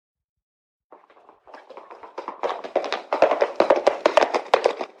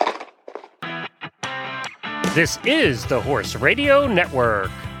This is the Horse Radio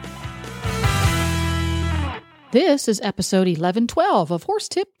Network. This is episode 1112 of Horse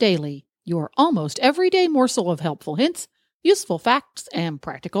Tip Daily, your almost everyday morsel of helpful hints, useful facts, and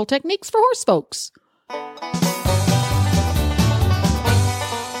practical techniques for horse folks.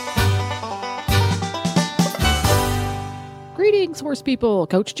 Greetings, horse people.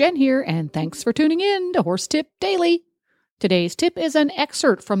 Coach Jen here, and thanks for tuning in to Horse Tip Daily. Today's tip is an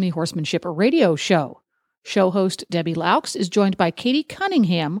excerpt from the Horsemanship Radio Show. Show host Debbie Laux is joined by Katie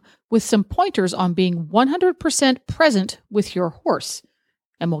Cunningham with some pointers on being 100% present with your horse.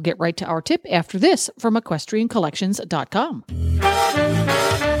 And we'll get right to our tip after this from equestriancollections.com.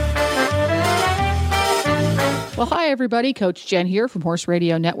 Well, hi, everybody. Coach Jen here from Horse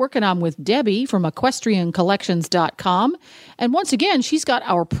Radio Network, and I'm with Debbie from equestriancollections.com. And once again, she's got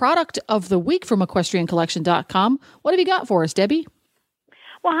our product of the week from equestriancollection.com. What have you got for us, Debbie?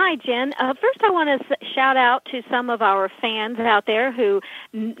 Well, hi, Jen. First, I want to shout out to some of our fans out there who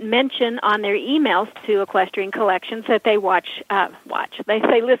mention on their emails to Equestrian Collections that they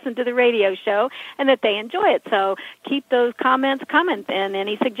they listen to the radio show and that they enjoy it. So keep those comments coming, and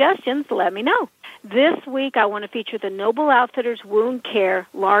any suggestions, let me know. This week, I want to feature the Noble Outfitters Wound Care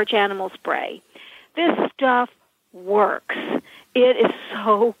Large Animal Spray. This stuff works. It is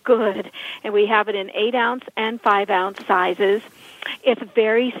so good, and we have it in 8-ounce and 5-ounce sizes. It's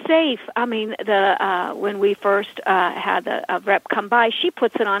very safe. I mean, when we first had a rep come by, she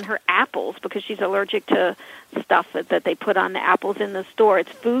puts it on her apples because she's allergic to stuff that they put on the apples in the store.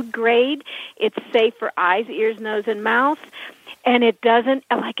 It's food grade. It's safe for eyes, ears, nose, and mouth. And it doesn't,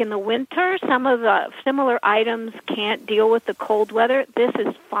 like in the winter, some of the similar items can't deal with the cold weather. This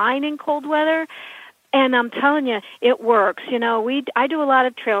is fine in cold weather. And I'm telling you, it works. You know, I do a lot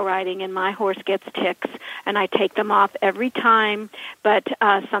of trail riding, and my horse gets ticks, and I take them off every time. But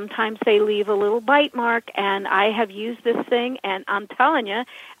sometimes they leave a little bite mark, and I have used this thing, and I'm telling you,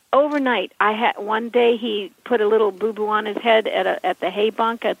 overnight, one day he put a little boo-boo on his head at the hay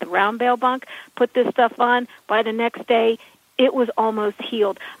bunk, at the round bale bunk, put this stuff on. By the next day, it was almost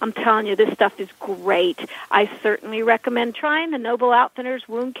healed. I'm telling you, this stuff is great. I certainly recommend trying the Noble Outfitters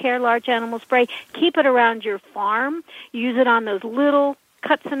Wound Care Large Animal Spray. Keep it around your farm. Use it on those little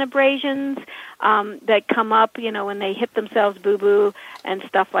cuts and abrasions that come up, you know, when they hit themselves boo-boo and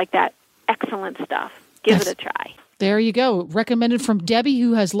stuff like that. Excellent stuff. Give it a try. There you go. Recommended from Debbie,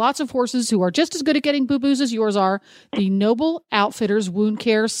 who has lots of horses who are just as good at getting boo-boos as yours are. The Noble Outfitters Wound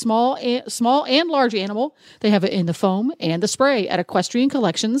Care small and large animal. They have it in the foam and the spray at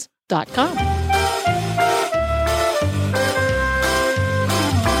equestriancollections.com.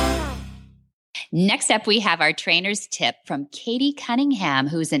 Next up, we have our trainer's tip from Katie Cunningham,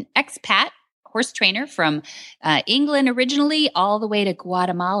 who's an expat horse trainer from England originally all the way to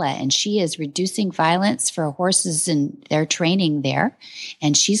Guatemala, and she is reducing violence for horses and their training there.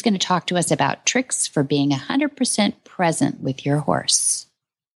 And she's going to talk to us about tricks for being 100% present with your horse.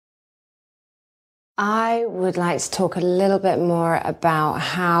 I would like to talk a little bit more about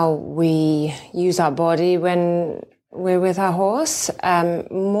how we use our body when we're with our horse,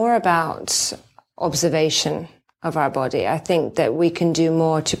 more about observation of our body. I think that we can do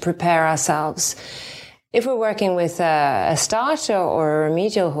more to prepare ourselves. If we're working with a starter or a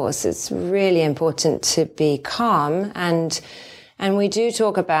remedial horse, it's really important to be calm. And we do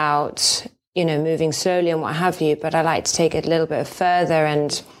talk about, you know, moving slowly and what have you, but I like to take it a little bit further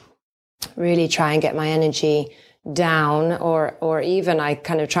and really try and get my energy down, or even I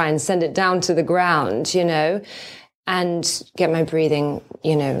kind of try and send it down to the ground, you know, and get my breathing,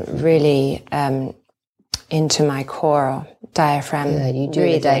 you know, really, into my core diaphragm. Good. You do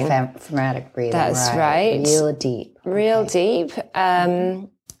breathing. The diaphragmatic breathing. That's right. Real deep. Real deep. And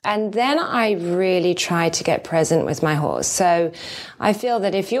then I really try to get present with my horse. So I feel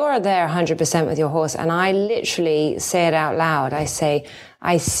that if you're there 100% with your horse, and I literally say it out loud, I say,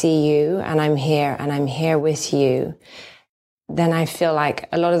 I see you and I'm here with you, then I feel like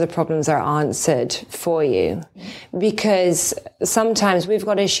a lot of the problems are answered for you. Because sometimes we've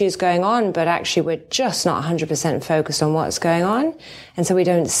got issues going on, but actually we're just not 100% focused on what's going on. And so we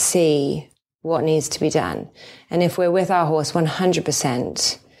don't see what needs to be done. And if we're with our horse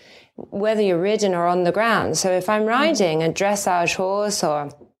 100%, whether you're ridden or on the ground. So if I'm riding a dressage horse or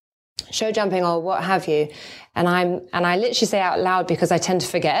show jumping or what have you, and I literally say out loud because I tend to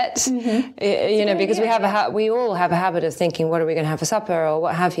forget, you know, because we all have a habit of thinking, what are we going to have for supper or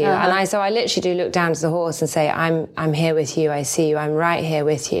what have you. And so I literally do look down to the horse and say, I'm here with you. I see you. I'm right here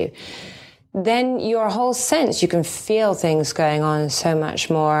with you. Then your whole sense, you can feel things going on so much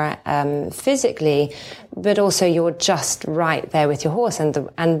more physically, but also you're just right there with your horse,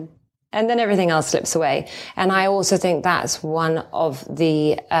 and And then everything else slips away. And I also think that's one of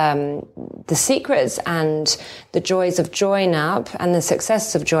the secrets and the joys of Join Up and the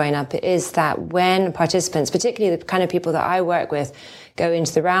successes of Join Up is that when participants, particularly the kind of people that I work with, go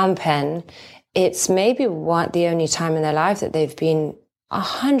into the round pen, it's maybe the only time in their life that they've been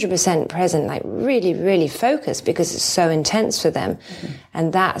 100% present, like really, really focused because it's so intense for them. Mm-hmm.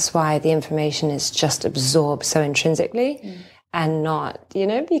 And that's why the information is just absorbed so intrinsically. And not,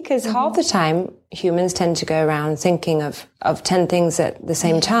 because half the time humans tend to go around thinking of 10 things at the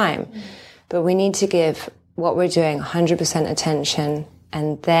same time. But we need to give what we're doing 100% attention,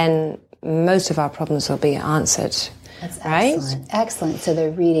 and then most of our problems will be answered. That's right? Excellent. Excellent. So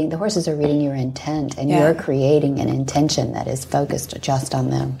the horses are reading your intent, and you're creating an intention that is focused just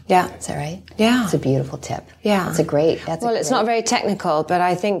on them. Yeah. Is that right? Yeah. It's a beautiful tip. Yeah. It's not very technical, but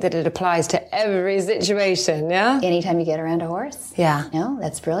I think that it applies to every situation, yeah? Anytime you get around a horse? Yeah. No,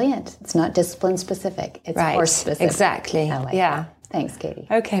 that's brilliant. It's not discipline specific. It's horse specific. Exactly. I like that. Thanks, Katie.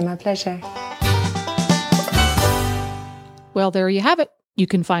 Okay, my pleasure. Well, there you have it. You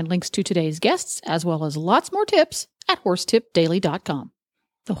can find links to today's guests, as well as lots more tips, at horsetipdaily.com.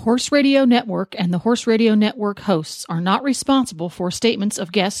 The Horse Radio Network and the Horse Radio Network hosts are not responsible for statements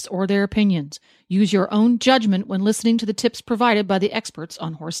of guests or their opinions. Use your own judgment when listening to the tips provided by the experts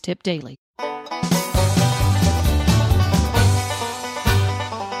on Horse Tip Daily.